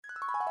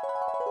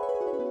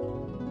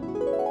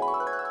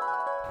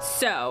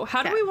So,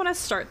 how do we want to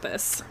start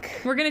this?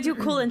 We're going to do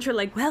a cool intro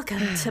like, welcome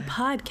to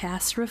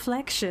Podcast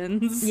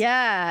Reflections.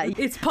 Yeah.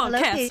 It's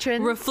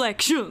Podcast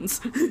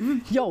Reflections.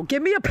 Yo,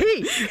 give me a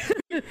P.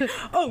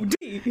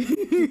 O-D.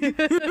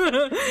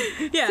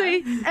 Yeah.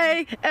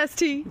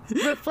 C-A-S-T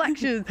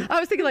Reflections.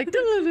 I was thinking like...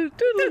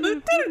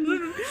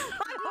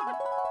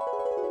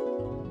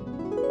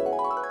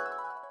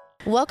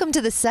 Welcome to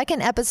the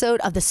second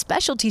episode of the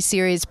specialty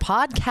series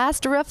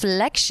Podcast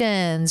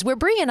Reflections, where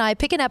Bree and I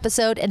pick an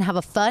episode and have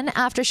a fun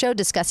after show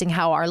discussing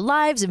how our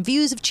lives and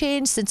views have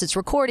changed since its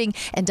recording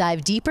and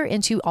dive deeper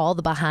into all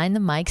the behind the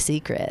mic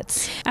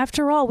secrets.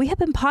 After all, we have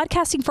been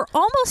podcasting for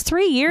almost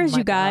 3 years,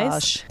 you guys.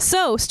 Gosh.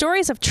 So,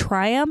 stories of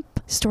triumph,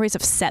 stories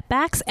of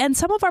setbacks, and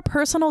some of our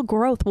personal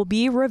growth will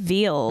be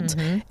revealed.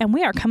 Mm-hmm. And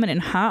we are coming in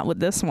hot with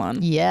this one.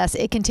 Yes,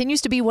 it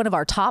continues to be one of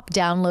our top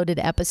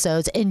downloaded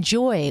episodes.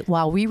 Enjoy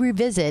while we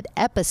revisit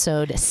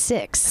episode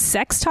 6.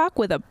 Sex talk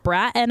with a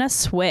brat and a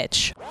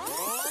switch.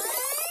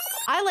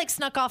 I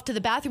snuck off to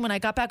the bathroom when I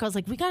got back. I was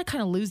like, we got to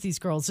kind of lose these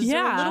girls.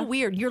 They're a little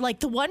weird. You're like,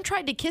 the one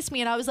tried to kiss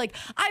me. And I was like,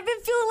 I've been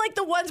feeling like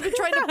the one's been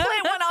trying to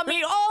plant one on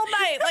me all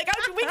night.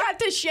 We got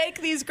to shake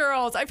these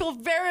girls. I feel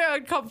very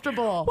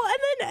uncomfortable. Well, and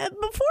then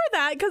before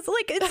that, because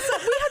we had so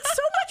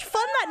much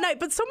fun that night,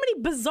 but so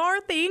many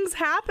bizarre things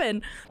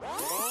happen.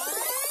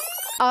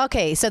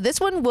 Okay, so this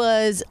one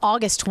was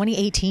August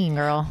 2018,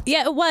 girl.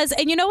 Yeah, it was.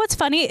 And you know what's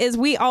funny is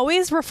we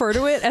always refer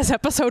to it as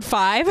episode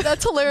 5.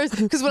 That's hilarious,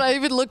 because when I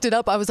even looked it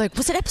up, I was like,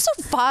 was it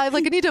episode 5? I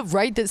need to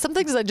write this. Some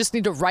things I just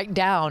need to write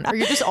down, or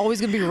you're just always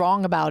going to be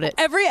wrong about it.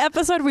 Every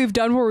episode we've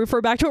done where we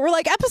refer back to it, we're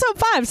like, episode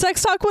 5,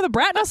 sex talk with a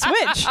brat and a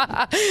switch.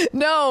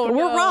 No,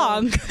 we're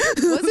wrong.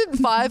 Wasn't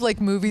 5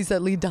 movies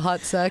that lead to hot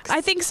sex? I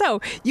think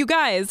so. You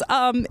guys,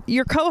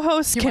 your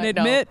co-hosts can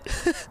admit...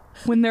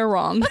 when they're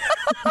wrong.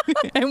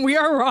 And we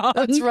are wrong.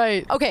 That's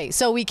right. Okay,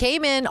 so we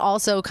came in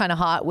also kind of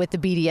hot with the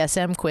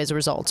BDSM quiz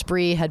results.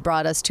 Bree had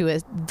brought us to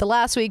it the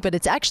last week, but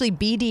it's actually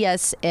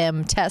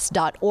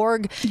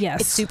bdsmtest.org.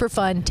 Yes. It's super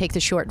fun. Take the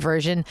short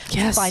version.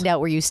 Yes. Find out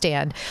where you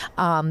stand.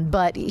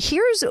 But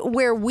here's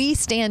where we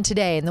stand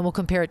today, and then we'll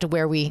compare it to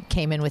where we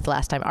came in with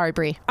last time. All right,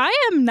 Bree.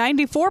 I am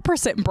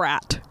 94%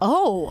 brat.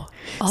 Oh.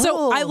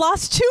 So I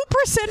lost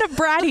 2% of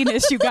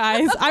brattiness, you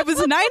gues. I was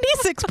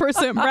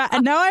 96% brat,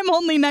 and now I'm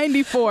only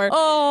 94.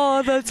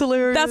 Oh, that's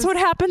hilarious. That's what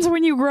happens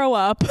when you grow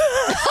up. That's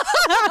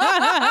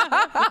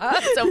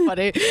so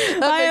funny.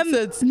 That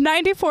makes sense.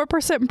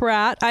 94%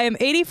 brat. I am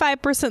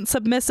 85%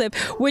 submissive,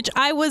 which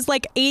I was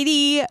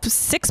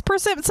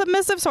 86%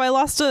 submissive, so I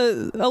lost a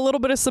little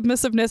bit of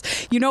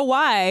submissiveness. You know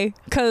why?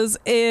 Because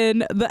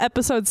in the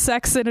episode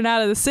Sex In and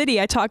Out of the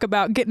City, I talk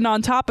about getting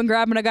on top and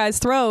grabbing a guy's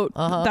throat.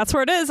 Uh-huh. That's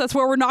where it is. That's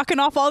where we're knocking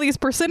off all these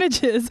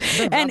percentages.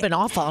 Rubbing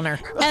off on her.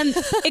 And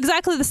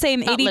exactly the same.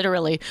 Not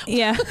literally.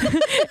 Yeah.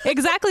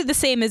 Exactly the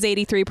same as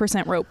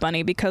 83% rope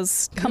bunny,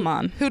 because come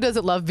on. Who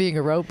doesn't love being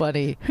a rope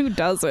bunny? Who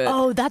doesn't?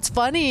 Oh, that's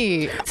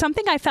funny.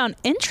 Something I found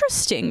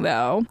interesting,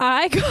 though,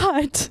 I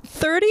got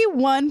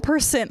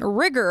 31%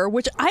 rigor,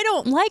 which I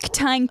don't like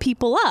tying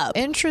people up.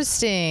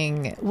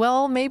 Interesting.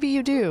 Well, maybe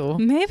you do.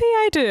 Maybe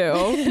I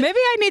do. Maybe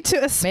I need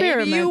to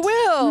experiment. Maybe you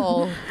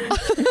will.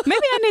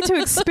 Maybe I need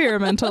to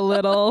experiment a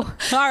little.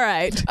 All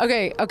right.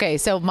 Okay.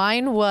 So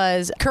mine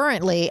was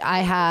currently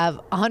I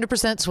have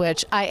 100%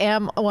 switch. I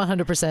am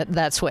 100%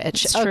 that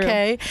switch.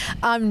 Okay.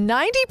 I'm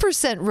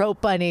 90%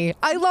 rope bunny.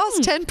 I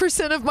lost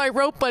 10% of my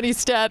rope bunny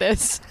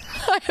status.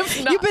 I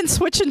have not. You've been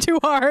switching too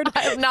hard.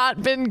 I have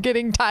not been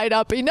getting tied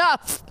up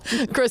enough,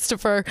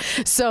 Christopher.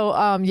 So,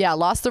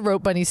 lost the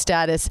rope bunny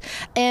status.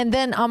 And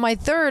then on my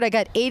third, I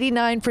got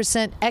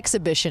 89%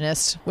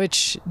 exhibitionist,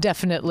 which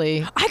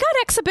definitely. I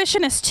got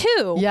exhibitionist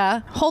too.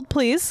 Yeah. Hold,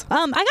 please.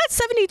 I got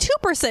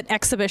 72%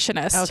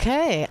 exhibitionist.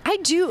 Okay. I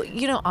do,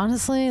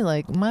 honestly,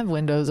 my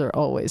windows are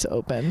always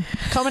open.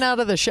 Coming out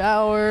of the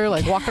shower,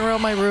 walking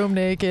around my room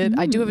naked.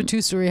 I do have a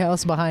 2-story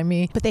house behind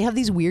me, but they have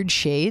these weird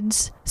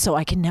shades, so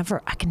I can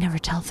never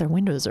tell if their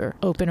windows are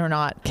open or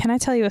not. Can I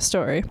tell you a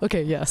story?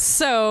 Okay, yes.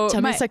 So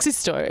tell me a sexy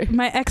story.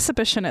 My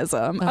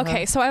exhibitionism. Uh-huh.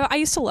 Okay, so I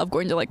used to love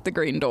going to the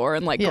Green Door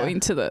and going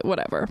to the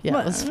whatever. Yeah,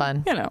 it was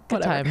fun. Good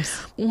whatever. Times.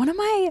 One of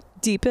my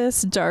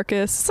deepest,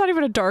 darkest, it's not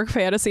even a dark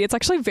fantasy. It's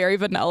actually very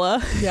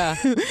vanilla. Yeah.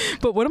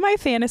 But one of my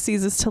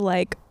fantasies is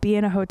to be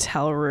in a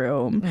hotel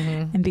room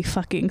and be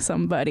fucking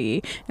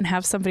somebody and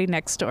have somebody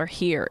next door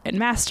hear and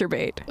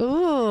masturbate.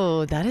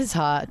 Ooh, that is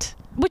hot.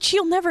 Which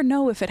you'll never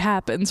know if it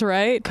happens,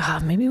 right?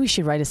 God, maybe we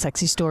should write a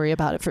sexy story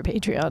about it for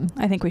Patreon.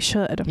 I think we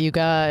should. You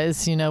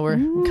guys,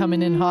 we're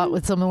coming in hot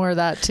with some more of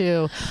that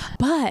too.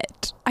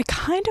 But I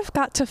kind of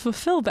got to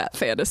fulfill that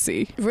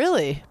fantasy.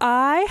 Really?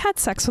 I had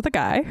sex with a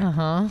guy.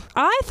 Uh-huh.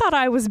 I thought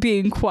I was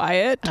being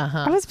quiet.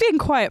 Uh-huh. I was being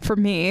quiet for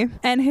me.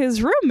 And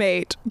his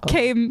roommate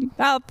came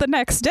out the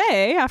next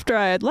day after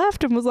I had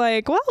left and was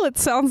like, well, it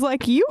sounds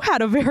like you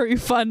had a very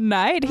fun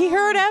night. He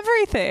heard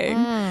everything.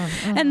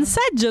 And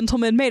said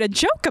gentleman made a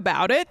joke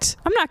about it.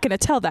 I'm not going to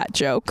tell that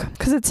joke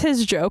because it's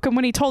his joke. And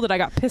when he told it, I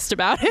got pissed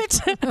about it.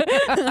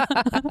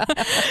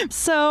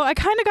 So I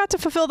kind of got to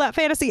fulfill that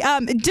fantasy.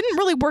 It didn't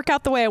really work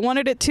out the way I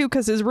wanted it it too,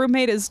 because his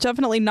roommate is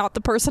definitely not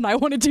the person I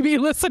wanted to be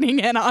listening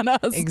in on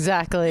us.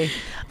 Exactly.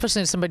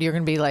 Especially somebody you're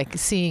going to be like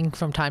seeing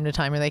from time to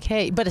time. You're like,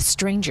 hey, but a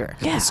stranger.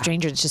 Yeah. A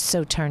stranger is just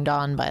so turned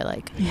on by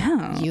like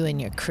you and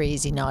your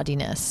crazy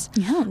naughtiness.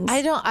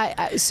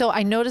 Yes. So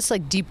I noticed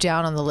like deep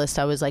down on the list,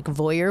 I was like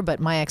voyeur, but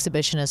my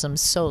exhibitionism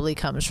solely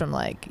comes from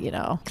like,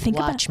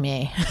 watch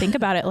me. Think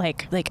about it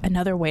like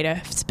another way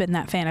to spin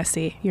that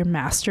fantasy. You're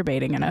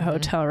masturbating in a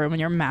hotel room and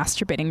you're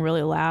masturbating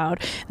really loud,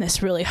 and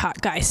this really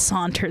hot guy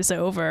saunters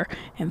over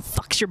and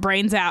fucks your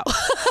brains out.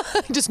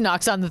 Just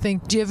knocks on the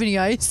thing. Do you have any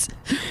ice?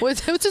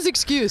 What's his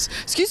excuse?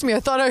 Excuse me, I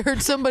thought I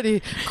heard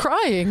somebody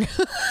crying.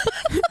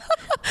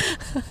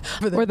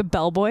 Or the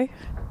bellboy.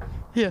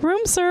 Yeah.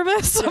 Room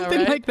service,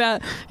 something like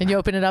that. And you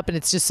open it up and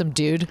it's just some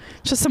dude.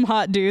 Just some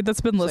hot dude that's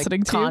been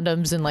listening to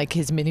condoms and like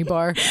his mini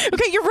bar.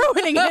 Okay, you're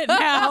ruining it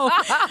now.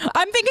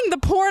 I'm thinking the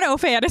porno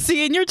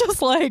fantasy and you're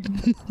just like,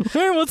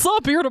 hey, what's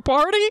up, here to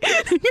party?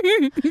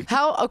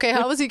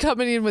 How was he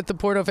coming in with the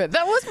porno fantasy?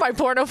 That was my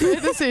porno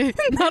fantasy.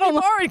 Not mini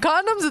bar and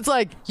condoms, it's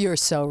like, you're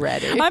so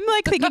ready. I'm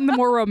like thinking the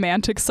more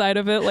romantic side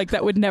of it, like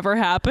that would never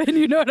happen,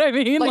 you know what I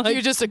mean? Like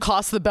you just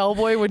accost the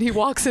bellboy when he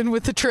walks in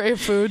with the tray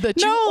of food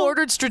that you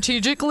ordered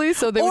strategically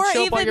so they would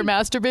show up while you're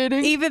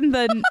masturbating?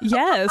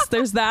 Yes,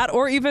 there's that.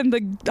 Or even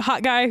the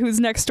hot guy who's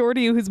next door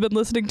to you who's been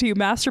listening to you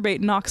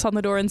masturbate knocks on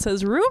the door and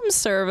says, room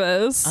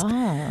service.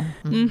 Oh.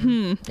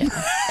 Mm-hmm.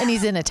 Yeah. And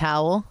he's in a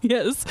towel?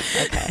 Yes.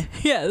 Okay.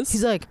 Yes.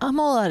 He's like, I'm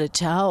all out of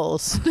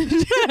towels.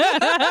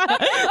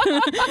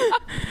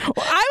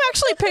 I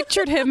actually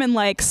pictured him in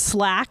like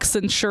slacks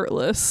and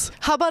shirtless.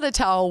 How about a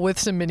towel with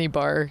some mini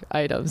bar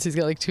items? He's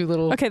got like two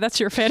little... Okay, that's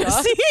your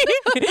fantasy.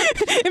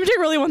 MJ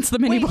really wants the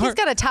mini bar. He's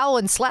got a towel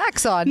and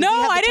slacks on. No,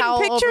 I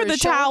didn't picture the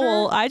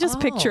towel. I just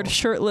pictured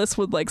shirtless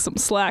with like some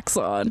slacks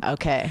on.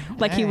 Okay.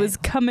 Like he was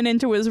coming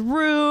into his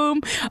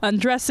room,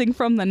 undressing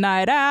from the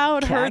night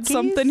out, heard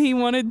something he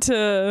wanted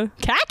to...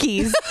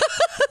 Khakis?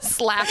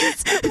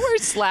 Slacks.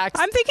 Where's slacks?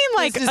 I'm thinking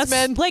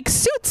like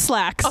suit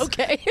slacks.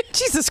 Okay.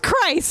 Jesus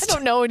Christ. I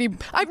don't know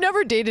I've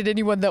never dated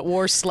anyone that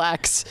wore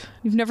slacks.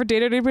 You've never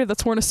dated anybody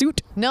that's worn a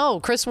suit?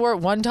 No, Chris wore it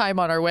one time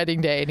on our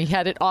wedding day and he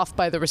had it off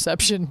by the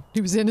reception.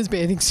 He was in his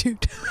bathing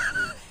suit.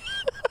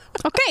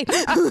 Okay.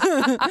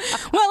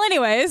 Well,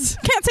 anyways,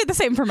 can't say the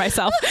same for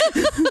myself.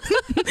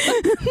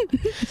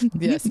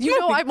 Yes.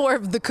 I'm more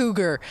of the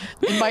cougar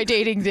in my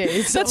dating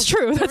days. So that's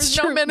true. That's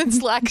true. No men in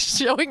slacks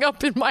showing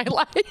up in my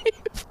life.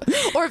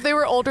 Or if they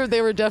were older,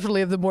 they were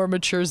definitely of the more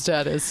mature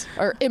status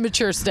or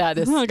immature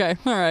status. Okay.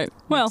 All right.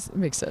 Well,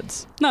 makes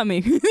sense. Not me.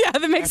 Yeah,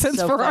 that makes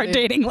sense for our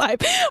dating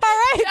life. All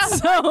right. Yeah,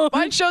 so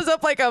mine shows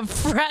up like a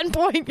frat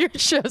point. Yours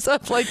shows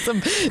up like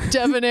some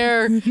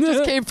debonair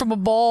just came from a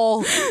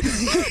ball.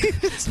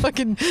 It's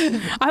fucking.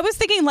 I was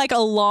thinking like a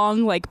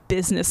long like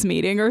business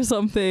meeting or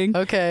something.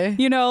 Okay.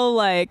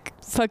 Like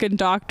fucking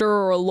doctor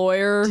or a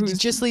lawyer. Did he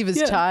just leave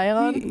his tie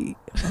on?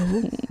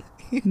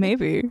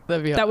 Maybe.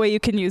 That way you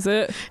can use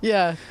it.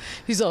 Yeah.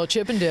 He's all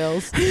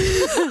Chippendales.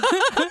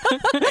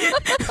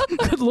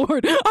 Good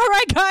Lord. All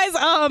right, guys.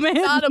 Man.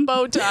 Not a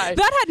bow tie.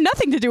 That had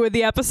nothing to do with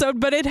the episode,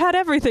 but it had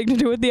everything to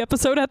do with the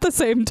episode at the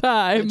same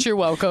time. But you're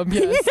welcome.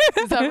 Yes.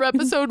 That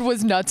episode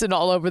was nuts and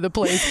all over the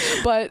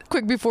place. But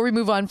quick, before we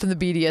move on from the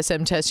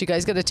BDSM test, you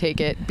guys got to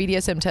take it.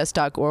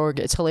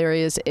 BDSMtest.org. It's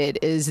hilarious.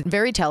 It is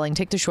very telling.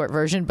 Take the short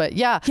version. But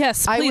yeah.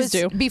 Yes, please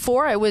do.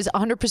 Before, I was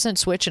 100%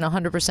 Switch and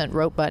 100%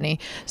 Rope Bunny.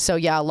 So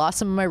yeah, I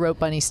lost some of my Rope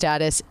Bunny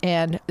status.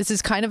 And this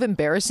is kind of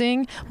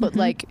embarrassing, but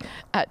like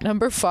at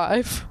number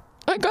 5,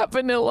 I got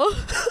vanilla.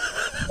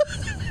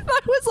 I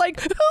was like,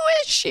 who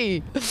is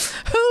she?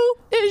 Who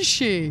is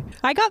she?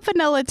 I got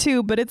vanilla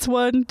too, but it's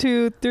 1,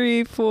 2,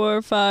 3,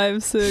 4,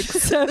 5, 6,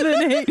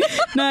 7, 8,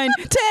 9,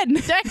 10.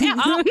 Damn.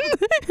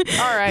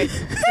 All right.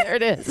 There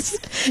it is.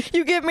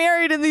 You get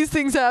married and these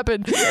things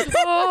happen.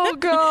 Oh,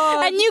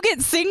 God. And you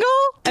get single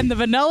and the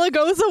vanilla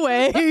goes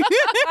away.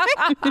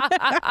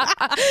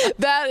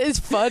 That is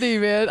funny,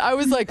 man. I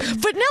was like,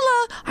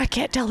 vanilla. I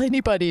can't tell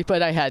anybody,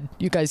 but I had.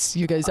 You guys,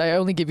 I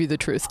only give you the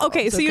truth.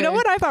 Okay, so you know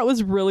what I thought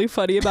was really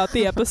funny about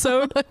the episode?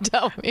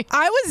 Tell me.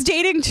 I was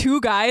dating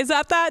 2 guys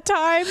at that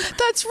time.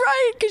 That's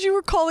right, because you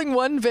were calling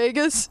one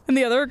Vegas and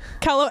the other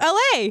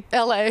LA.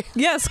 LA.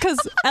 Yes, because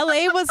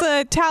LA was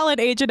a talent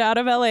agent out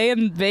of LA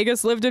and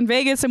Vegas lived in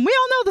Vegas, and we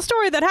all know the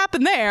story that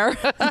happened there.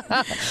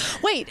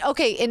 Wait,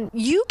 okay, and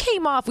you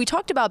came off, we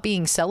talked about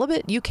being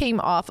celibate. You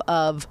came off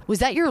of, was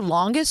that your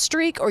longest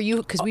streak? Or you,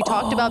 because we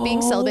talked about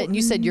being celibate and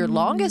you said your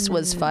longest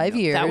was 5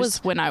 years. That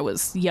was when I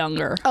was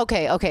younger.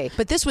 Okay,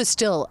 but this was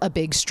still a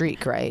big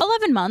streak, right?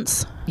 11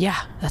 months. Yeah,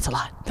 that's a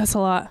lot. That's a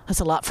lot. That's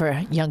a lot for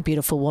a young,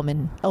 beautiful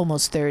woman,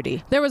 almost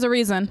 30. There was a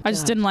reason. I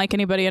just didn't like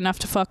anybody enough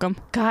to fuck them.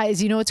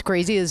 Guys, you know what's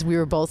crazy is we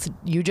were both,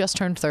 you just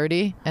turned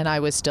 30 and I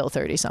was still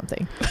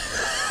 30-something.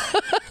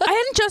 I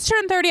hadn't just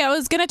turned 30. I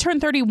was going to turn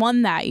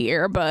 31 that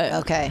year, but...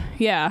 Okay.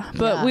 Yeah,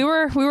 but we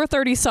were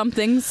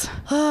 30-somethings.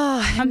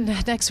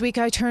 Next week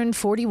I turned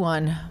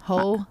 41.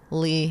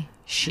 Holy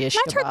shish.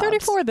 I turned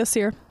 34 this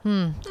year.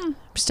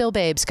 Still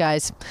babes,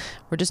 guys.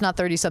 We're just not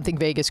 30-something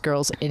Vegas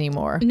girls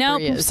anymore.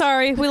 Nope,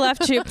 sorry. We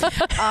left you.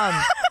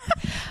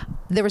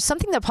 there was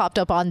something that popped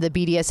up on the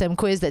BDSM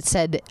quiz that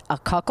said a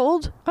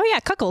cuckold. Oh yeah,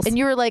 cuckold. And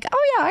you were like,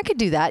 oh yeah, I could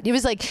do that. It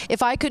was like,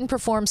 if I couldn't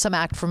perform some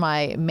act for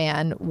my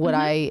man, would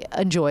I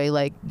enjoy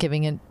like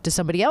giving it to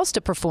somebody else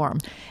to perform?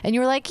 And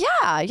you were like,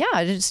 yeah,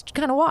 just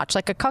kind of watch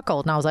like a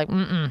cuckold. And I was like,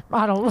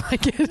 I don't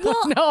like it.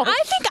 Well, no.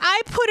 I think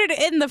I put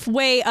it in the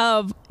way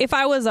of if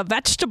I was a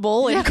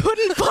vegetable and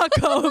couldn't fuck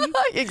them.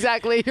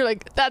 Exactly. You're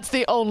like, that's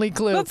the only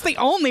clue. That's the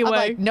only way.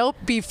 Like, nope,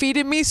 be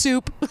feeding me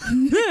soup.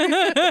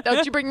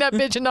 Don't you bring that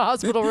bitch in the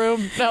hospital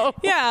room. No.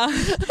 Yeah.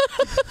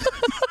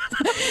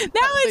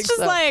 Now it's just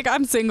like,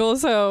 I'm single,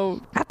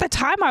 so at the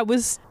time I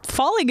was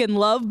falling in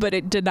love,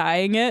 but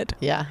denying it.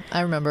 Yeah,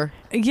 I remember.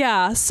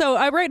 Yeah, so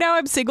right now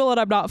I'm single and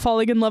I'm not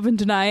falling in love and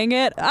denying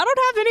it. I don't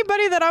have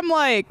anybody that I'm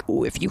like,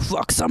 oh, if you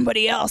fuck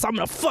somebody else, I'm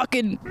gonna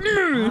fucking...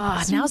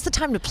 Now's the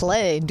time to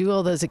play and do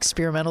all those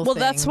experimental things.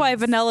 Well, that's why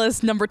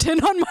Vanilla's number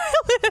 10 on my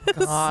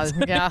list.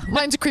 Yeah,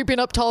 mine's creeping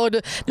up taller.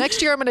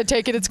 Next year I'm gonna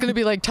take it. It's gonna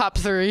be like top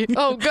 3.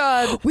 Oh,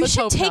 God. We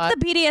should take the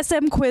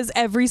BDSM quiz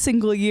every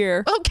single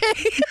year.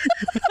 Okay.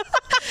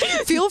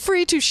 Feel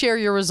free to share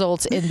your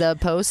results in the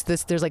post.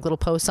 There's like little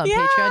posts on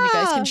Patreon. You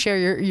guys can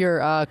share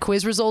your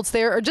quiz results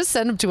there, or just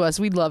send them to us.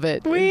 We'd love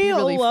it. It'd be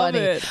really funny.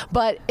 It.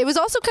 But it was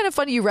also kind of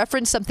funny. You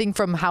referenced something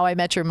from How I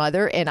Met Your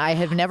Mother, and I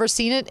have never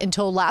seen it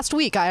until last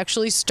week. I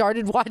actually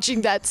started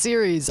watching that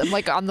series. I'm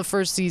like on the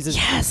first season.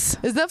 Yes.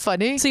 Isn't that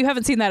funny? So you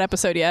haven't seen that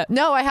episode yet?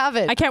 No, I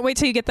haven't. I can't wait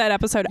till you get that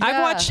episode. Yeah.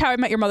 I've watched How I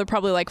Met Your Mother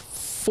probably like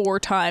 4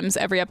 times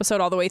every episode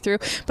all the way through,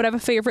 but I have a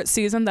favorite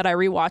season that I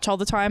rewatch all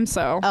the time.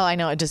 So I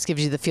know, it just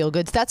gives you the feel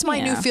goods. That's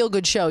my new feel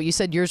good show. You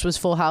said yours was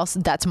Full House.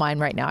 That's mine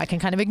right now. I can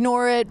kind of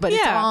ignore it, but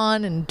it's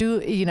on and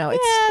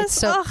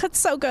it's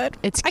so good.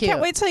 It's cute. I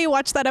can't wait till you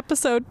watch that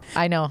episode.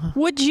 I know.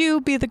 Would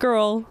you be the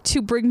girl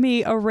to bring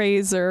me a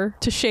razor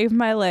to shave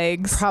my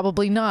legs?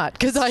 Probably not,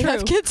 because I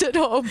have kids at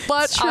home,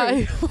 but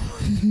I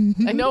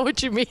know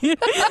what you mean.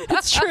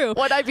 It's true.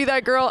 Would I be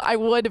that girl? I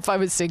would if I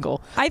was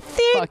single. I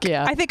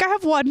think I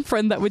have one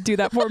friend that would do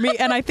that for me,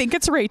 and I think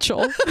it's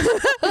Rachel. You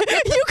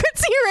could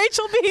see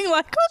Rachel being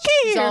like,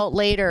 okay. So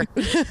later.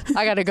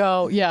 I gotta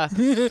go. Yeah.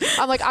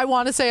 I'm like, I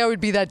want to say I would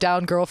be that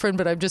down girlfriend,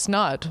 but I'm just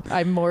not.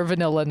 I'm more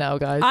vanilla now,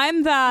 guys.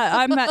 I'm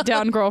that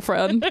down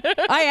girlfriend.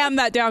 I am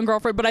that down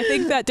girlfriend, but I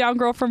think that down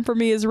girlfriend for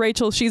me is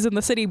Rachel. She's in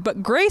the city,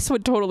 but Grace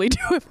would totally do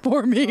it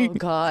for me. Oh,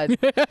 God.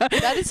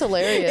 That is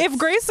hilarious. If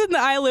Grace and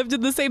I lived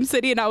in the same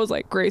city and I was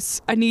like,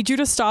 Grace, I need you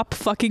to stop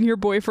fucking your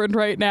boyfriend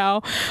right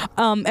now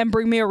and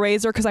bring me a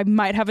razor because I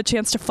might have a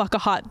chance to fuck a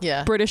hot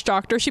British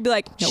doctor, she'd be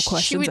like, no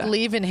questions. She would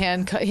leave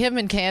him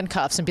in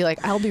handcuffs and be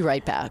like, I'll be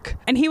right back.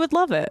 And he would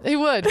love it. He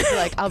would. He'd be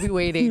like, I'll be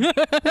waiting.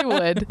 He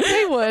would.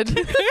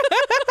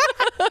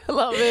 I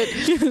love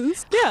it.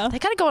 Yes. Yeah. They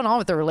got it going on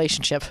with their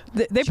relationship.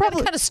 They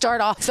probably kind of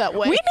start off that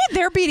way. We need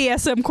their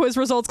BDSM quiz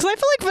results because I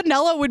feel like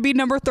Vanilla would be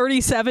number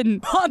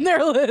 37 on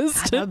their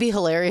list. That would be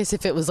hilarious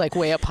if it was like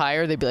way up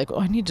higher. They'd be like, oh,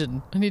 I need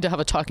to have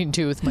a talking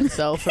to with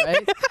myself,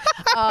 right?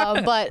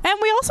 And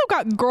we also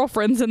got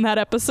girlfriends in that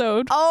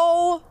episode.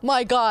 Oh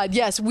my God.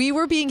 Yes. We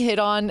were being hit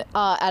on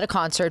at a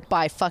concert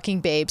by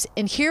fucking babes.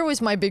 And here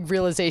was my big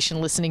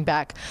realization listening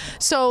back.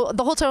 So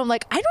the whole time I'm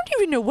like, I don't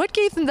even know what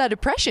gave them that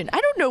impression.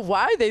 I don't know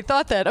why they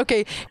thought that.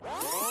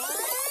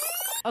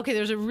 Okay,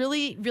 there's a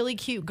really, really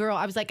cute girl.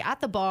 I was like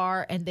at the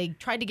bar and they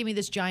tried to give me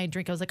this giant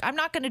drink. I was like, I'm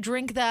not going to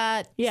drink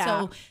that. Yeah.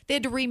 So they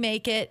had to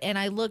remake it. And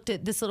I looked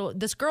at this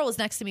girl was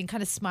next to me and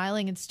kind of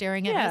smiling and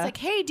staring at me. I was like,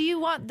 hey, do you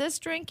want this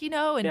drink?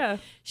 And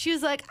she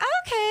was like,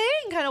 okay.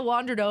 And kind of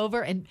wandered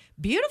over, and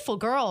beautiful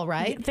girl,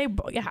 right?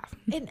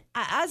 And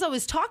as I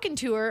was talking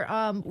to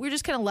her, we were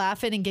just kind of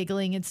laughing and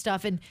giggling and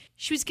stuff. And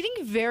she was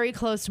getting very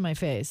close to my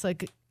face,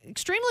 like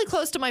extremely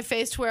close to my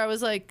face, to where I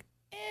was like,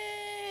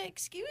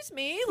 excuse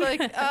me,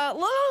 like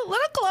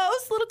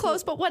little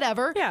close, but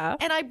whatever. Yeah.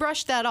 And I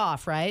brushed that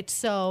off, right?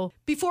 So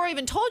before I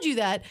even told you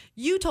that,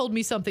 you told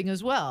me something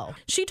as well.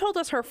 She told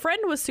us her friend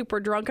was super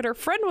drunk and her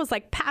friend was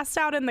like passed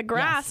out in the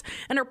grass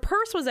and her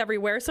purse was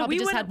everywhere. So we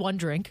just had one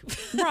drink.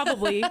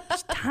 Probably.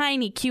 Just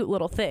tiny, cute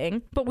little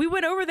thing. But we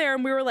went over there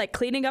and we were like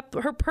cleaning up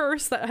her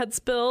purse that had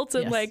spilled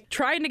and like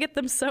trying to get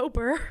them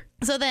sober.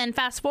 So then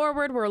fast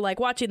forward, we're like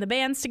watching the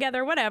bands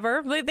together,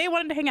 whatever. They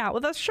wanted to hang out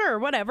with us, sure,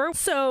 whatever.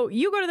 So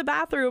you go to the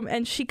bathroom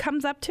and she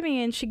comes up to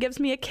me and she gives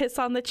me a kiss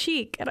on the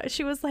cheek. And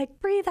she was like,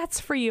 Bree, that's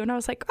for you. And I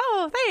was like,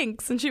 oh,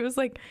 thanks. And she was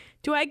like,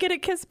 do I get a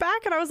kiss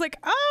back? And I was like,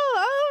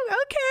 oh,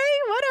 okay,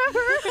 whatever.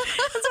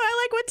 And so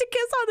I like went to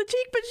kiss on the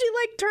cheek, but she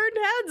like turned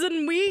heads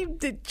and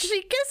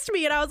she kissed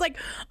me. And I was like,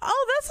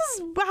 oh, this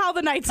is how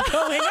the night's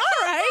going.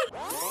 All right.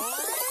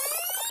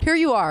 Here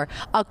you are,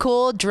 a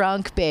cool,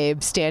 drunk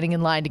babe standing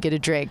in line to get a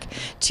drink.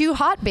 2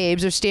 hot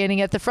babes are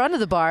standing at the front of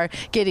the bar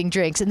getting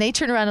drinks, and they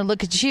turn around and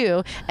look at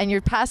you, and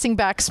you're passing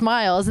back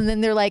smiles, and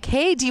then they're like,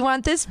 hey, do you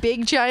want this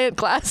big, giant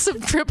glass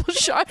of triple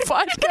shot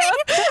vodka?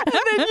 And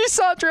then you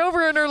saunter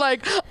over and are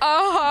like,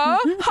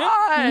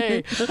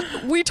 hi.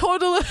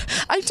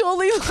 I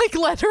totally like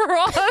let her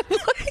on.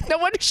 Like, no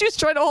wonder she was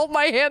trying to hold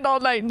my hand all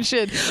night and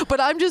shit.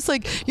 But I'm just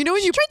like, when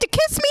you tried to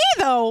kiss me,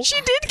 though.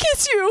 She did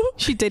kiss you.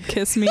 She did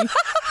kiss me.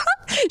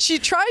 She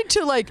kept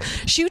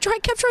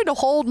trying to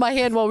hold my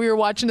hand while we were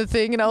watching the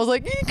thing, and I was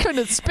like, you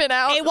couldn't spin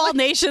out. AWOL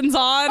Nation's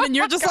on, and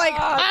you're just like,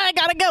 I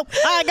gotta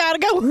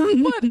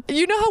go. But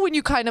you know how when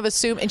you kind of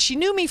assume, and she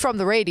knew me from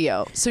the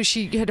radio, so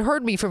she had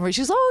heard me from her.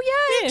 She's,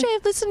 oh yeah, MJ,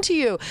 I've listened to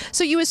you.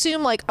 So you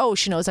assume like, oh,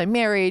 she knows I'm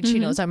married, she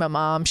knows I'm a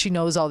mom, she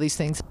knows all these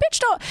things. Bitch,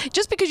 don't,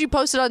 just because you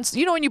posted on,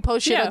 when you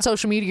post shit on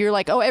social media, you're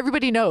like, oh,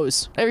 everybody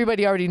knows.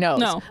 Everybody already knows.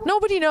 No.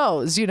 Nobody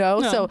knows,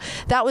 No. So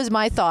that was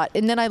my thought.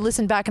 And then I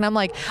listened back and I'm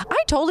like,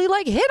 I totally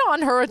like hit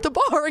on her at the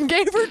bar and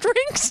gave her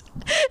drinks.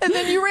 And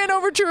then you ran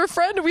over to her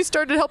friend and we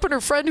started helping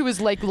her friend who was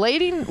like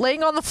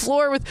laying on the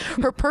floor with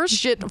her purse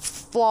shit,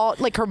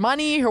 like her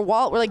money, her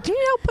wallet. We're like, do you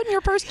need help putting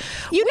your purse?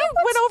 We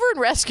went over and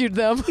rescued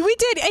them. We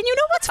did. And you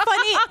know what's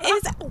funny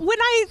is when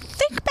I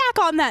think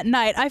back on that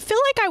night, I feel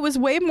like I was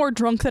way more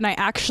drunk than I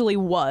actually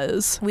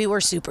was. We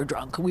were super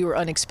drunk. We were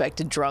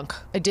unexpected drunk.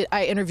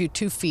 I interviewed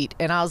 2 Feet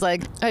and I was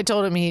like, I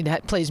told him he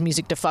plays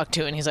music to fuck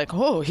to, and he's like,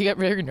 oh, he got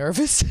very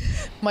nervous.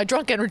 My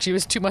drunk energy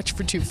was too much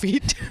for 2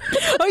 Feet.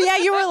 Oh yeah,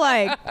 you were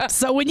like,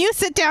 so when you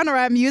sit down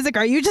around music,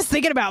 are you just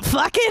thinking about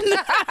fucking?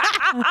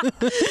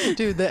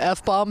 Dude, the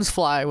F-bombs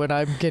fly when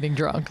I'm getting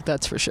drunk,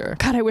 that's for sure.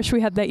 God, I wish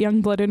we had that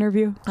Youngblood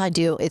interview. I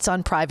do. It's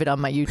on private on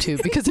my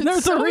YouTube because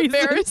it's so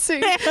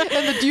embarrassing.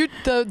 And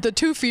the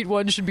 2 Feet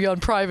one should be on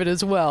private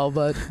as well,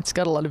 but it's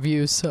got a lot of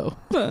views, so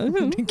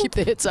keep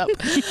the hits up.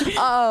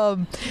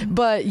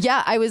 But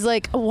yeah, I was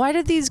like, why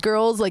did these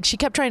girls, like, she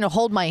kept trying to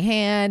hold my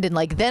hand, and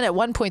like then at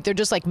one point they're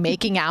just like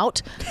making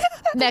out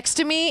next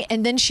to me,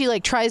 and then she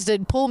like tries to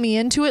pull me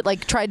into it,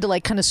 like tried to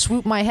like kind of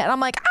swoop my head. I'm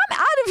like, I'm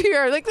out of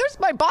here. Like, there's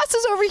my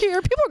bosses over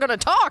here. People are gonna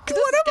talk. This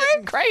One is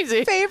of my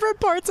crazy favorite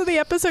parts of the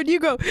episode, you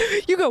go, we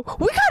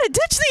gotta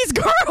ditch these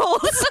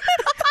girls.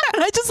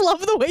 And I just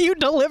love the way you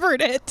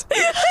delivered it.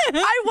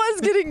 I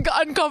was getting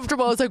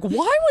uncomfortable. I was like, why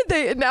would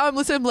they? And now I'm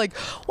listening, I'm like,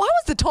 why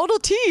was the total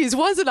tease,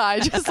 wasn't I?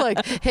 Just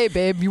like, hey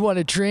babe, you want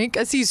a drink?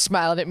 I see you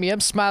smiling at me.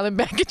 I'm smiling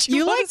back at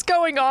you. What is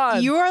going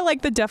on? You are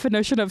like the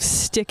definition of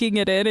sticking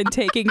it in and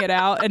taking it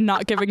out and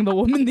not giving the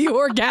woman the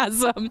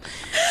orgasm.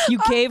 You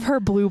gave her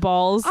blue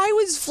balls. I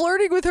was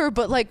flirting with her,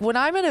 but like when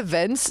I'm at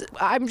events,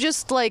 I'm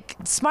just like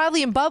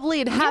smiley and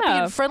bubbly and happy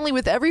and friendly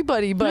with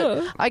everybody.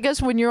 But I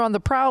guess when you're on the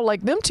prowl,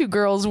 like them 2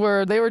 girls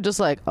they were just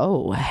like,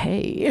 oh,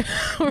 hey.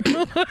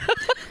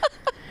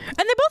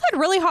 And they both had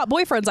really hot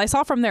boyfriends. I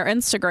saw from their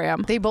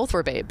Instagram. They both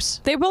were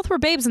babes. They both were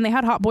babes and they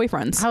had hot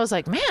boyfriends. I was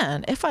like,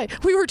 man,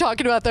 we were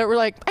talking about that. We're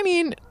like, I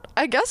mean,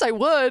 I guess I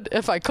would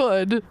if I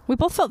could. We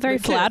both felt very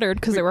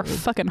flattered because they were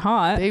fucking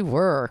hot. They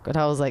were. But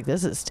I was like,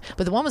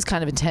 but the one was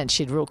kind of intense.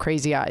 She had real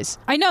crazy eyes.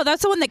 I know.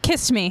 That's the one that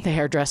kissed me. The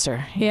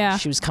hairdresser. Yeah.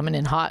 She was coming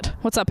in hot.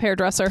 What's up,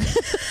 hairdresser?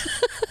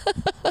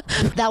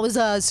 That was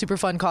a super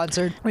fun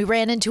concert. We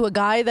ran into a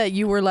guy that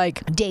you were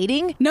like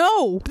dating.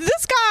 No,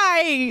 this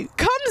guy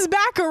comes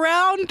back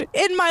around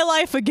in my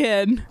life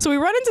again. So we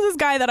run into this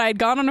guy that I had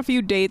gone on a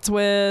few dates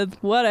with,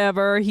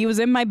 whatever. He was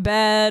in my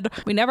bed.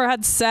 We never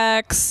had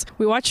sex.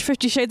 We watched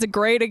 50 Shades of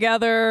Grey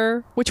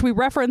together, which we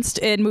referenced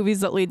in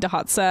movies that lead to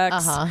hot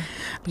sex.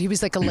 But he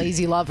was like a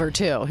lazy lover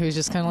too. He was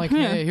just kind of like,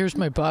 hey, here's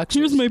my boxers.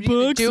 Here's my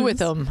boxers. What do you do with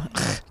them?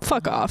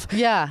 Fuck off.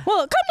 Yeah. Well,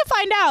 come to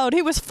find out,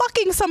 he was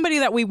fucking somebody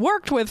that we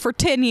worked with for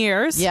 10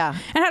 years. Yeah.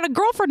 And had a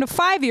girlfriend of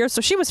 5 years,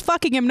 so she was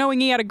fucking him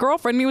knowing he had a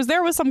girlfriend. And he was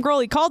there with some girl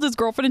he called his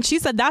girlfriend, and she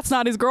said that's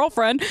not his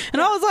girlfriend.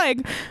 And I was like,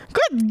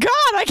 good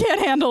God, I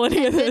can't handle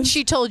any of this. And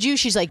she told you,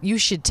 she's like, you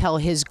should tell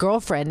his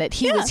girlfriend that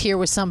he was here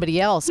with somebody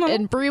else. No.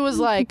 And Bree was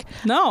like,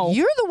 no.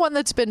 You're the one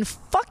that's been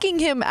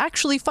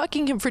actually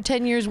fucking him for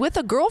 10 years with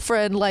a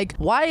girlfriend. Like,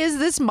 why is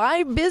this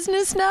my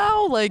business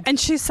now? Like, and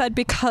she said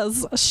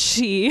because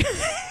she...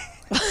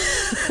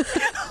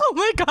 Oh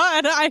my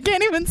God, I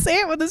can't even say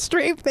it with a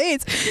straight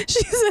face.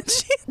 She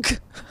said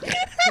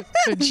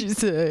what did she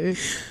say?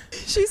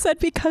 She said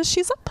because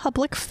she's a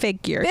public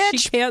figure, bitch,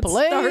 she can't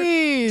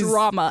start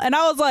drama. And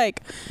I was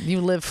like,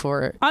 you live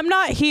for it. I'm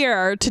not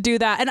here to do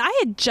that. And I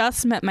had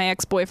just met my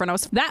ex-boyfriend.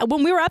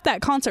 When we were at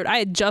that concert, I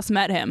had just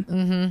met him.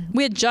 Mm-hmm.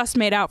 We had just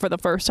made out for the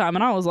first time,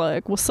 and I was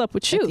like, what's up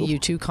with you? At the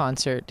U2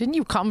 concert. Didn't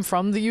you come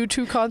from the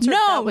U2 concert?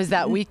 No. That was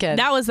that weekend.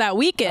 That was that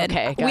weekend.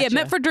 Okay, gotcha. We had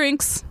met for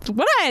drinks.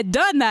 What I had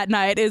done that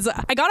night is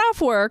I got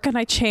off work and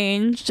I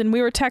changed, and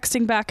we were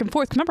texting back and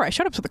forth. Remember, I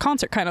showed up to the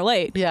concert kind of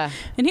late. Yeah.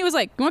 And he was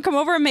like, you want to come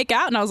over and make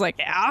out? And I was like,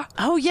 yeah.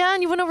 Oh, yeah.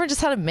 And you went over and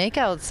just had a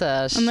makeout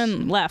sesh. And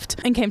then left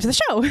and came to the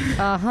show.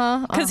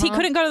 Because he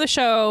couldn't go to the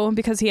show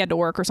because he had to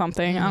work or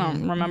something. I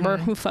don't remember.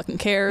 Who fucking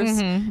cares?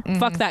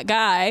 Fuck that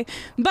guy.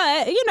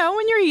 But, you know,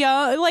 when you're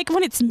young, like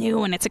when it's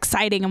new and it's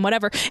exciting and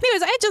whatever.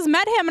 Anyways, I just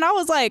met him and I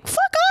was like, fuck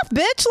off,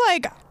 bitch.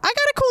 Like, I got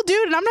a cool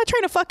dude and I'm not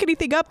trying to fuck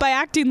anything up by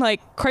acting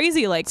like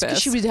crazy like this.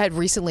 She had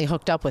recently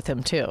hooked up with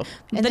him too.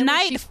 And the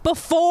night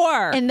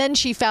before. And then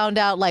she found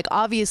out, like,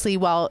 obviously,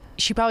 well,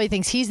 she probably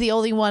thinks he's the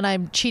only one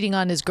I'm cheating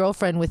on his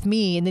girlfriend with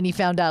me. And then he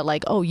found out,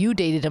 like, oh, you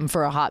dated him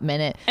for a hot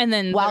minute. And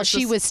then while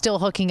she was still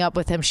hooking up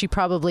with him,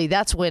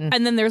 that's when.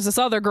 And then there's this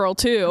other girl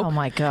too. Oh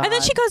my God. And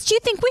then she goes, do you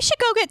think we should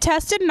go get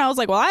tested? And I was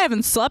like, well, I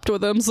haven't slept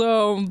with him,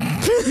 so.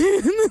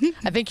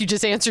 I think you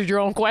just answered your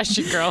own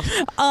question, girl.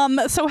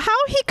 So how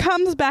he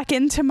comes back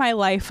into my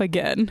life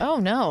again. Oh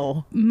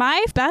no.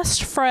 My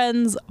best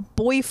friend's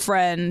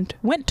boyfriend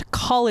went to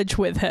college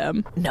with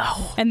him.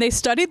 No. And they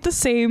studied the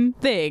same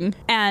thing.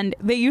 And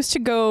they used to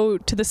go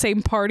to the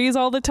same parties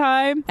all the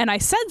time. And I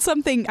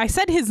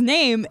said his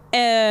name,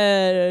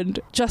 and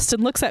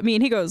Justin looks at me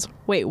and he goes,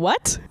 wait,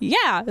 what?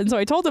 Yeah. And so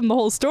I told him the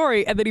whole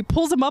story, and then he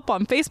pulls him up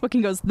on Facebook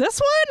and goes, this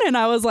one? And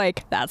I was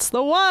like, that's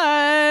the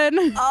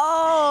one.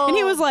 Oh. And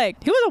he was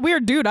like, he was a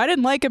weird dude. I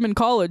didn't like him in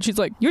college. He's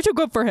like, you're too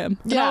good for him.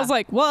 And I was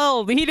like,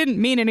 well, he didn't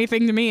mean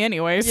anything to me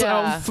anyway,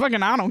 so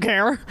fucking I don't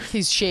care.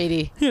 He's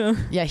shady. Yeah.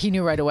 Yeah, he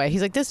knew right away.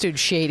 He's like, this dude's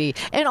shady.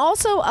 And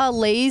also a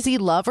lazy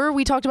lover.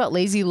 We talked about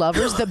lazy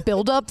lovers, the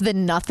buildup, the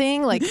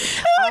nothing. Like,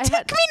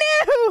 take me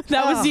now.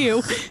 That was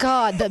you.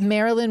 God, the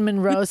Marilyn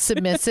Monroe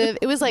submissive.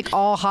 It was like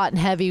all hot and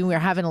heavy. We were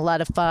having a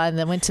lot of fun.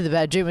 Then went to the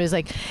bedroom. It was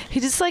like, he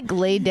just like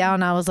laid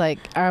down. I was like,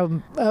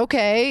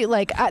 okay.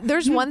 Like,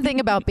 there's one thing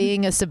about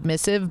being a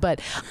submissive,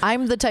 but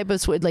I'm the type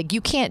of, like,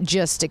 you can't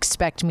just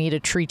expect me to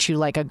treat you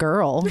like a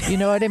girl. You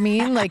know what I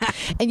mean? Like,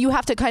 and you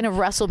have to kind of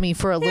wrestle me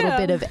for a little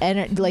bit of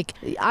energy. Like,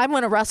 I'm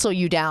going to wrestle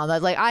you down.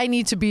 Like, I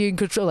need to be in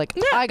control. Like,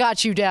 I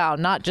got you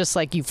down, not just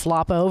like you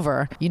flop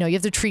over. You know, you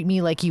have to treat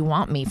me like you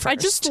want me first. I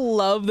just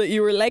love that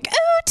you were like,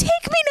 oh, take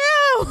me now.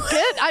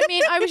 Good. I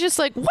mean, I was just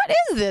like, what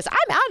is this? I'm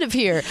out of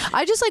here.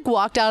 I just like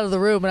walked out of the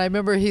room, and I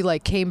remember he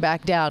like came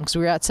back down because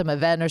we were at some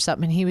event or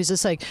something, and he was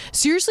just like,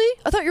 seriously?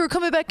 I thought you were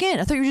coming back in.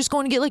 I thought you were just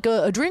going to get like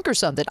a drink or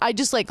something. I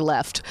just like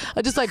left.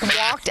 I just like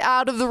walked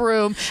out of the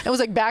room and was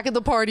like back at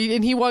the party,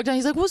 and he walked out.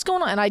 He's like, what's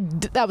going on?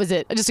 And that was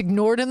it. I just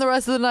ignored him the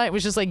rest of the night. It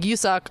was just like, you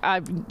suck.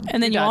 And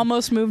then you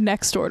almost moved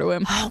next door to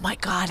him. Oh my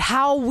God.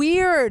 How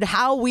weird.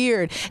 How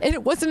weird. And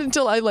it wasn't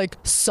until I like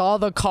saw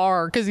the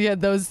car, because he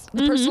had those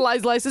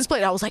personalized license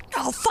plate. I was like,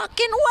 no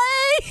fucking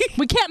way.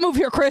 We can't move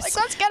here, Chris. Like,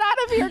 let's get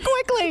out of here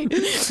quickly.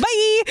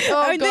 Bye.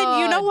 Oh, and then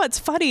you know what's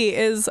funny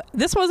is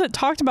this wasn't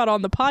talked about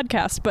on the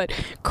podcast, but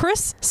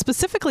Chris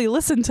specifically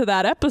listened to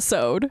that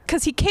episode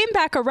because he came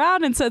back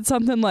around and said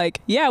something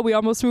like, yeah, we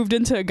almost moved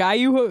into a guy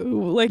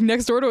like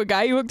next door to a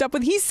guy you hooked up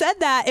with. He said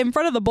that in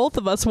front of the both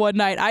of us one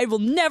night. I will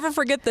never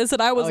forget this.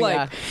 And I was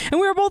and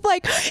we were both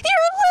like, you're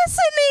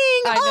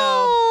listening. I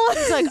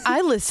know. It's like,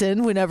 I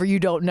listen whenever you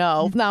don't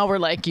know. Now we're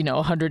like, you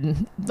know,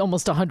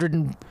 almost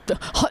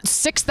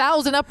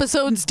 106,000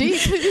 episodes deep.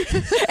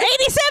 87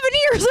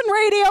 years in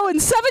radio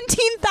and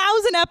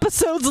 17,000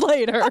 episodes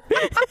later.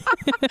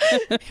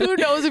 Who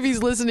knows if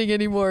he's listening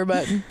anymore,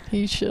 but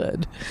he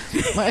should.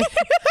 My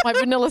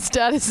vanilla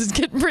status is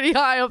getting pretty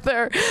high up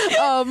there.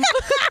 I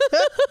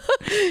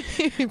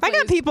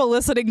got people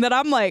listening that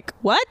I'm like,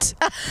 what?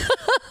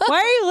 Why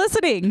are you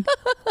listening?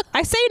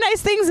 I say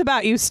nice things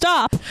about you.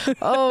 Stop.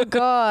 Oh,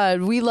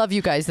 God. We love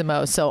you guys the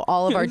most. So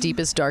all of our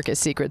deepest,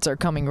 darkest secrets are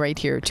coming right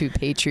here to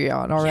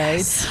Patreon. All right.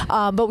 Yes.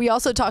 But we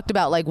also talked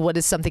about like what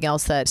is something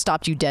else that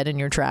stopped you dead in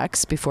your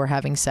tracks before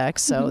having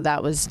sex. So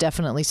that was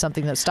definitely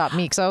something that stopped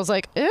me, because I was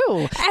like,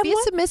 ew, be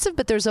submissive,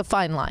 but there's a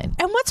fine line.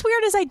 And what's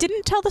weird is I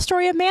didn't tell the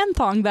story of Man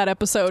Thong that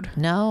episode.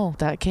 No,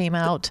 that came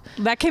out.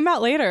 That came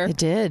out later. It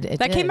did.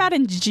 That came out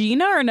in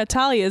Gina or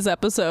Natalia's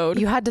episode.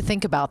 You had to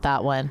think about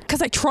that one.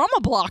 Because I trauma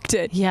blocked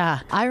it. Yeah.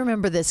 I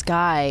remember this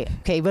guy.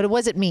 Okay, but it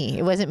wasn't me.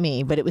 It wasn't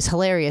me. But it was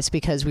hilarious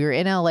because we were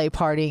in LA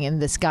partying,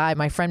 and this guy,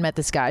 my friend met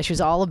this guy. She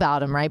was all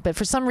about him, right? But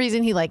for some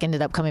reason, he like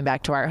ended up coming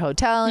back to our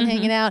hotel and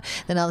hanging out.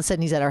 Then all of a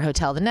sudden, he's at our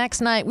hotel the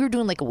next night. We were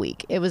doing like a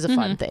week. It was a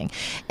fun thing.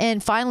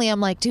 And finally, I'm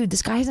like, dude,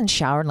 this guy hasn't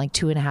showered in like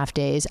 2.5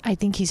 days. I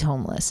think he's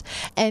homeless.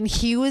 And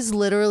he was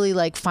literally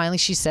like, finally,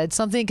 she said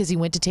something because he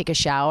went to take a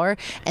shower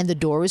and the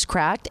door was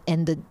cracked,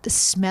 and the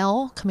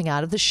smell coming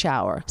out of the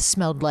shower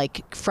smelled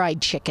like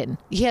fried chicken.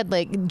 He had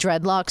like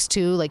dreadlocks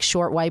too, like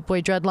short white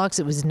boy dreadlocks.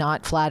 It was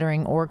not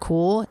flattering or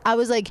cool. I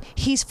was like,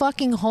 he's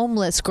fucking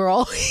homeless,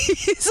 girl.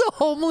 He's a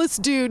homeless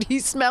dude. He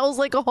smells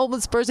like a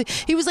homeless person.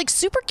 He was like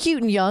super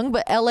cute and young,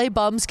 but LA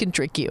bums can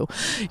trick you.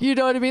 You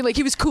know what I mean? Like,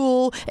 he was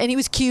cool and he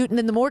was cute, and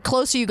then the more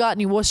closer you got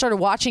and you started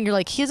watching, you're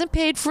like, he hasn't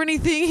paid for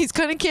anything. He's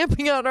kind of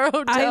camping out in our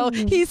hotel.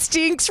 He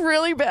stinks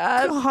really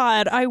bad.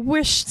 God, I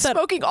wish that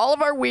smoking all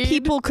of our weed.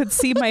 People could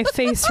see my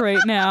face right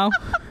now.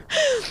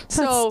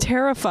 That's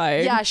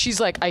terrifying. Yeah, she's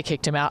like, I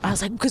kicked him out. I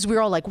was like, because we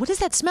were all like, what does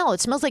that smell? It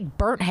smells like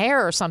burnt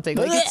hair or something.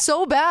 Like, it's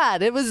so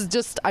bad. It was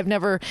just, I've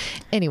never,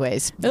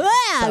 anyways.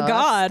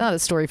 God. Not a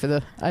story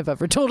I've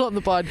ever told on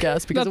the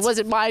podcast, because it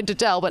wasn't mine to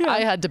tell, but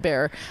I had to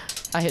bear.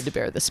 I had to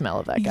bear the smell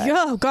of that guy.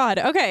 Oh, God.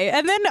 Okay.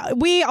 And then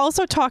we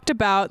also talked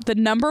about the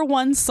number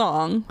one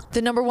song.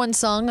 The number one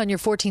song on your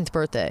 14th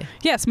birthday.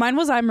 Yes, mine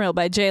was I'm Real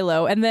by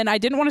J-Lo. And then I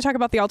didn't want to talk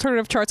about the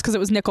alternative charts because it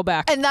was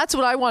Nickelback. And that's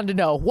what I wanted to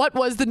know. What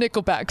was the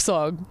Nickelback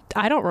song?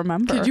 I don't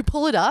remember. Could you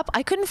pull it up?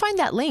 I couldn't find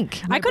that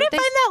link. I couldn't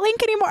find that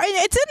link anymore.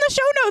 It's in the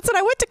show notes and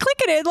I went to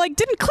click it. It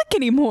didn't click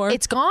anymore.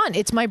 It's gone.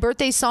 It's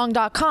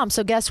mybirthdaysong.com.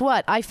 So guess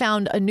what? I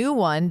found a new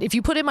one. If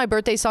you put in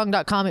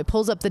mybirthdaysong.com, it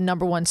pulls up the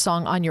number one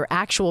song on your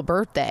actual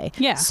birthday.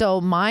 Yeah.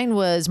 So mine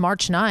was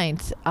March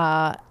 9th,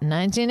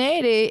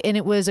 1980, and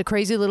it was a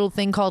crazy little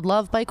thing called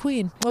Love by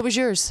Queen. What was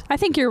yours? I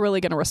think you're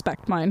really going to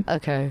respect mine.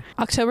 Okay.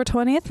 October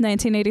 20th,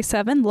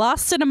 1987,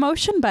 Lost in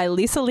Emotion by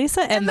Lisa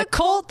and the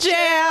Cult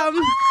Jam.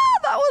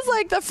 That was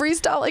like the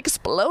freestyle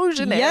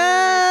explosion.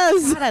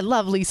 Yes. God, I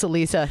love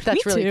Lisa.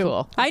 That's really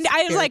cool. I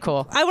was like,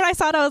 cool. When I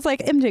saw it, I was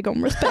like, MJ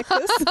gonna respect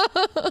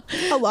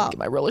this a lot. Get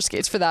my roller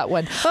skates for that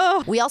one.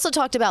 Oh. We also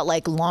talked about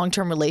like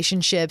long-term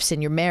relationships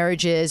and your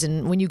marriages,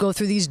 and when you go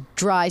through these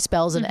dry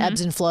spells and ebbs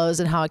and flows,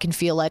 and how it can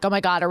feel like, oh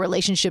my God, our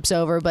relationship's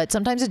over. But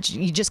sometimes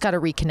you just got to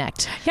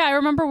reconnect. Yeah, I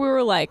remember we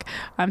were like,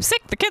 I'm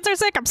sick. The kids are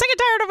sick. I'm sick and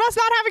tired of us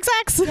not having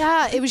sex.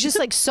 Yeah, it was just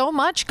like so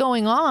much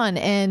going on,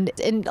 and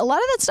a lot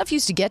of that stuff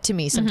used to get to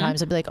me sometimes.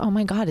 I'd be like, oh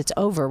my God, it's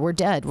over. We're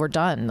dead. We're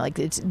done. Like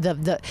it's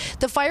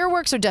the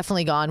fireworks are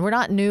definitely gone. We're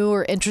not new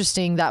or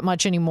interesting that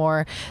much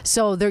anymore.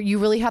 So you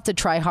really have to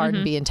try hard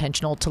and be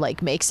intentional to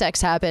like make sex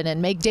happen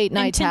and make date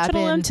nights happen.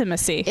 Intentional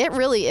intimacy. It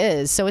really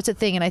is. So it's a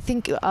thing. And I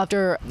think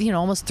after,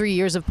 almost 3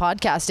 years of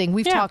podcasting,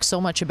 we've talked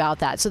so much about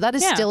that. So that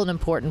is still an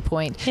important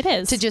point. It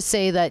is. To just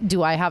say that,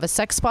 do I have a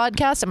sex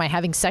podcast? Am I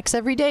having sex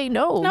every day?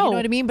 No. You know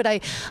what I mean? But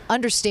I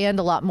understand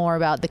a lot more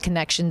about the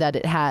connection that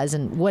it has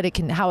and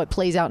how it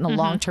plays out in a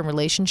long-term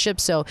relationship.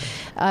 So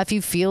if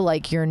you feel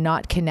like you're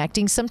not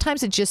connecting,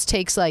 sometimes it just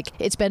takes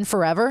it's been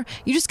forever.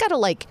 You just got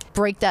to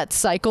break that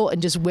cycle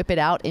and just whip it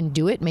out and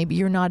do it. Maybe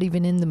you're not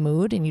even in the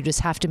mood and you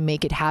just have to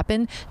make it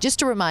happen just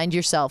to remind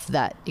yourself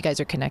that you guys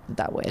are connected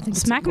that way. I think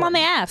smack him on the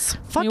ass.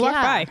 Fuck you yeah.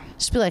 walk by.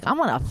 Just be like, I'm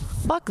going to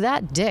fuck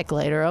that dick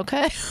later,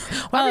 okay?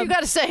 However you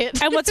got to say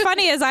it. And what's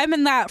funny is I'm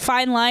in that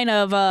fine line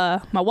of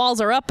my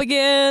walls are up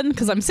again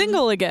because I'm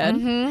single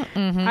again.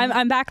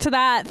 I'm back to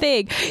that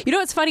thing. You know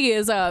what's funny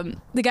is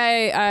the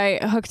guy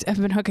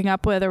I've been hooking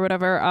up with or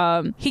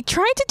whatever, he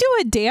tried to do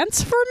a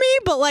dance for me,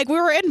 but we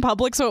were in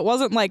public, so it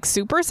wasn't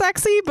super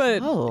sexy,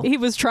 but he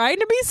was trying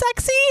to be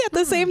sexy at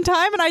the same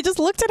time, and I just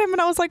looked at him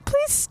and I was like,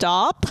 please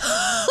stop.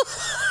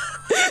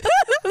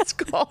 That's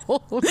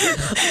cold.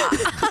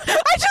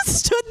 I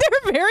just stood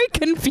there very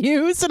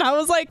confused and I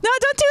was like, no,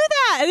 don't do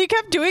that. And he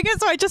kept doing it,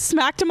 so I just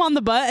smacked him on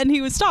the butt and he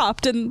was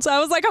stopped. And so I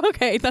was like,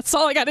 okay, that's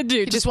all I got to do.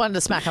 You just wanted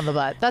to smack on the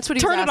butt. That's what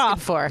he was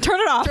asking for.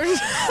 Turn it off.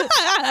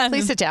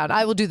 Please sit down.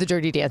 I will do the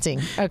dirty dancing,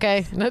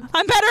 okay?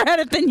 I'm better at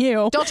it than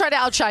you. Don't try to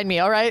outshine me,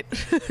 all right?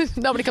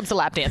 Nobody comes to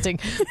lap dancing.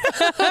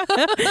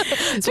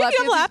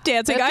 Speaking of lap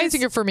dancing, lap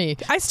dancing are for me.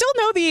 I still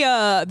know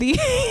the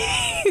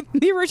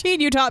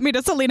routine you taught me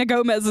to Selena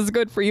Gomez is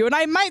good for you, and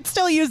I might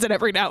still use it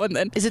every now and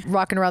then. Is it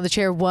rocking around the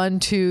chair? 1,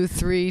 2,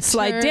 3,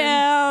 slide turn.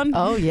 down.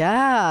 Oh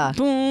yeah.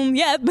 Boom.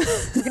 Yep.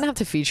 We're gonna have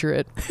to feature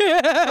it. Throw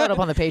it up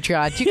on the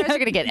Patreon. You guys are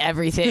gonna get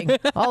everything.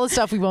 All the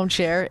stuff we won't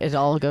share, it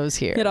all goes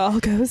here. It all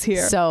goes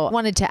here. So I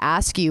wanted to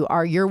ask you,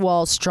 are your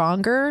walls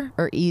stronger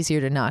or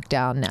easier to knock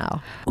down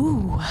now?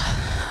 Ooh,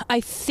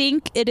 I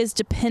think it is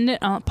dependent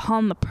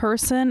upon the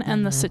person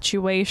and the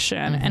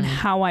situation and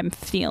how I'm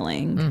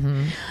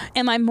feeling.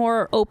 Am I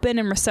more open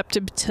and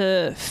receptive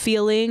to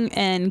feeling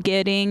and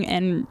getting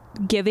and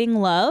giving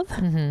love,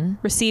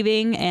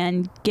 receiving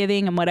and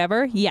giving and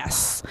whatever?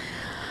 Yes.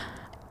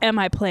 Am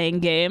I playing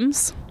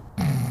games?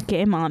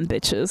 Game on,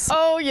 bitches.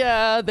 Oh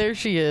yeah, there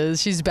she is.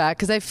 She's back.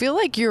 Because I feel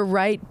like you're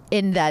right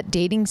in that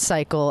dating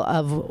cycle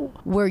of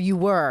where you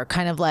were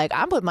kind of like,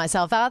 I'm putting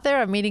myself out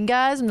there, I'm meeting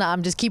guys,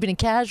 I'm just keeping it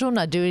casual,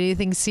 not doing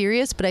anything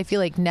serious. But I feel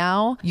like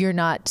now you're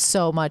not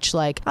so much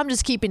like, I'm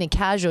just keeping it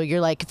casual. You're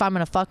like, if I'm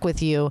gonna fuck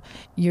with you,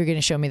 you're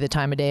gonna show me the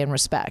time of day and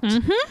respect.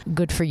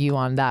 Good for you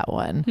on that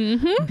one.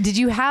 Did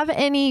you have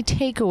any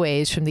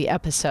takeaways from the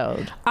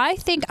episode? I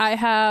think I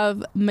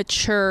have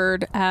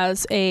matured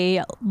as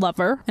a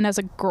lover and as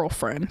a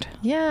girlfriend.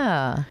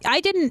 Yeah.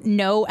 I didn't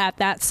know at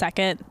that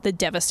second the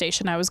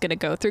devastation I was going to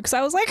go through because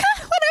I was like,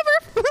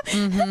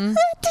 whatever.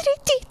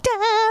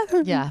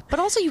 Yeah. But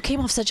also you came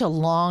off such a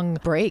long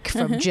break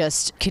from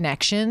just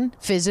connection,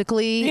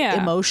 physically,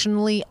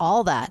 emotionally,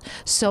 all that.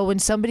 So when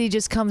somebody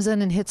just comes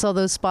in and hits all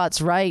those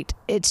spots right,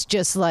 it's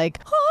just like,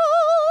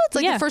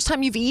 it's like the first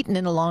time you've eaten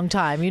in a long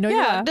time. You're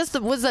like,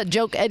 was that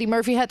joke Eddie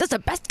Murphy had? That's the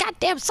best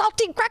goddamn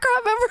saltine cracker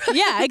I've ever.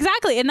 Yeah,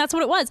 exactly. And that's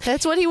what it was.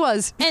 That's what he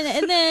was.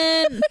 And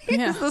then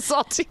the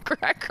saltine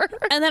cracker.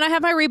 And then I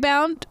had my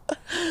rebound.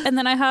 And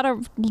then I had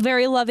a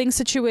very loving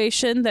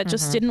situation that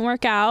just didn't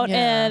work out.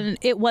 And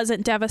it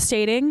wasn't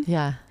devastating.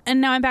 Yeah.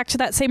 And now I'm back to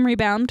that same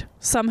rebound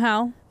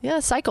somehow. Yeah,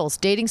 cycles,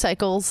 dating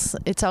cycles.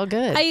 It's all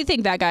good. I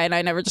think that guy and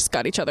I never just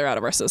got each other out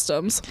of our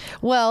systems.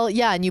 Well,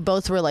 yeah, and you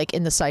both were like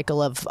in the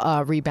cycle of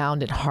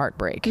rebound and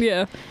heartbreak.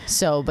 Yeah.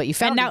 So, but you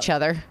found each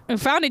other. We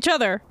found each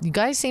other. You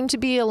guys seem to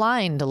be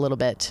aligned a little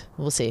bit.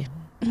 We'll see.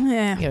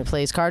 Yeah. You gotta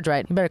play his cards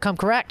right. You better come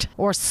correct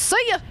or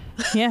see ya.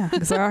 Yeah,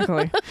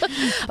 exactly.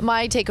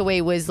 My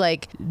takeaway was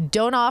like,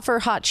 don't offer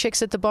hot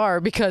chicks at the bar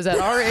because at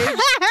our age,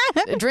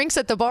 drinks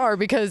at the bar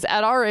because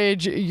at our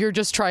age, you're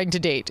just trying to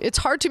date. It's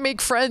hard to make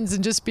friends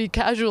and just be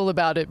casual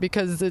about it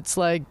because it's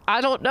like,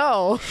 I don't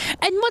know.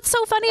 And what's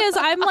so funny is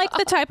I'm like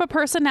the type of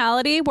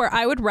personality where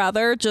I would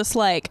rather just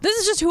like, this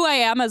is just who I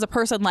am as a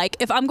person. Like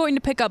if I'm going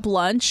to pick up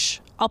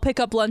lunch, I'll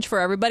pick up lunch for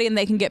everybody and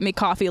they can get me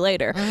coffee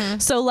later. Mm-hmm.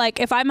 So like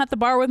if I'm at the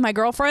bar with my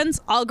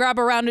girlfriends, I'll grab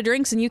a round of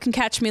drinks and you can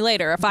catch me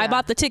later. If I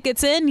bought the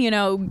tickets in, you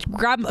know,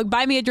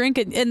 buy me a drink.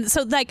 And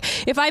so like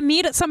if I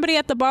meet somebody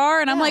at the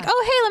bar and I'm like,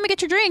 oh, hey, let me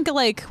get your drink,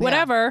 like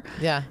whatever.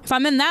 Yeah. If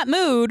I'm in that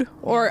mood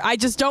or I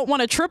just don't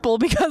want a triple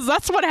because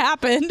that's what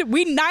happened.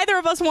 Neither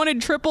of us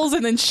wanted triples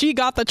and then she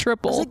got the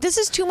triple. I was like, this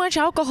is too much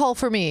alcohol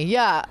for me.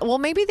 Yeah. Well,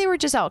 maybe they were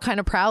just out kind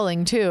of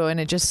prowling too. And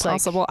it just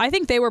possible. I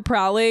think they were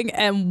prowling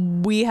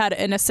and we had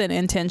innocent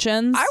intentions.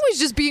 I was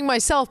just being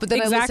myself, but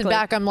then I listened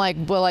back. I'm like,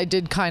 well, I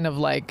did kind of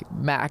like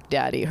Mac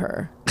Daddy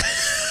her.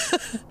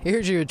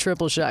 Here's your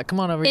triple shot.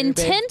 Come on over here, babe.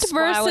 Intent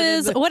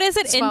versus what is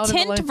it?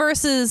 Intent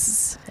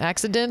versus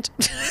accident.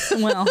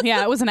 Well,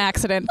 yeah, it was an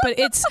accident, but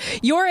it's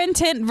your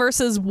intent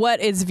versus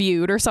what is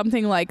viewed or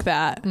something like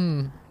that.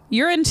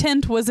 Your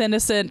intent was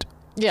innocent.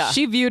 Yeah,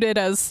 she viewed it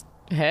as,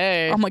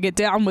 hey, I'm gonna get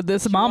down with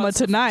this mama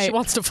tonight. She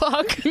wants to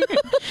fuck.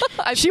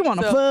 She want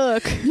to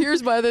fuck.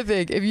 Here's my other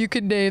thing. If you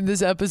could name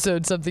this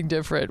episode something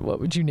different, what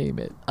would you name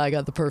it? I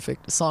got the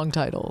perfect song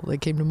title that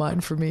came to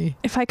mind for me.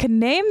 If I could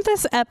name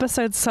this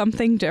episode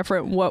something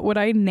different, what would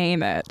I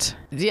name it?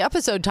 The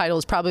episode title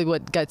is probably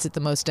what gets it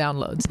the most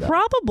downloads, though.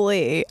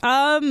 Probably.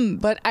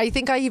 But I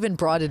think I even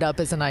brought it up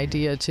as an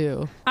idea,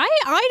 too.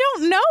 I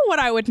don't know what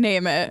I would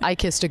name it. I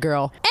Kissed a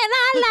Girl. And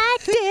I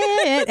liked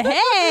it.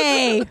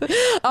 Hey.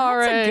 All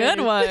right. That's a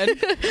good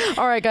one.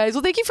 All right, guys.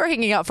 Well, thank you for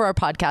hanging out for our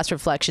podcast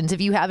reflections.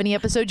 If you have any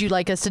episodes you'd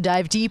like us to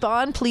dive deep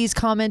on, please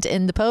comment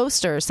in the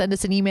post or send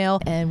us an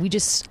email. And we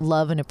just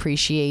love and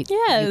appreciate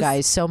you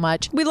guys so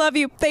much. We love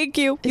you. Thank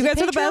you. You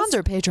guys are the best.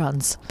 Or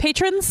patrons?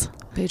 Patrons?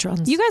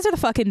 Patrons. You guys are the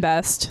fucking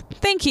best.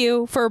 Thank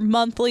you for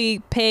monthly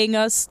paying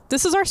us.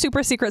 This is our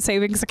super secret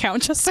savings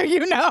account, just so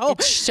you know.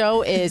 It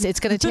so is.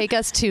 It's going to take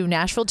us to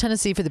Nashville,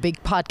 Tennessee for the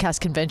big podcast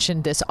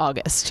convention this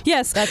August.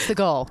 Yes. That's the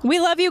goal. We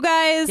love you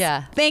guys.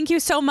 Yeah. Thank you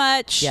so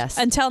much. Yes.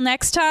 Until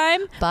next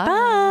time. Bye.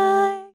 Bye.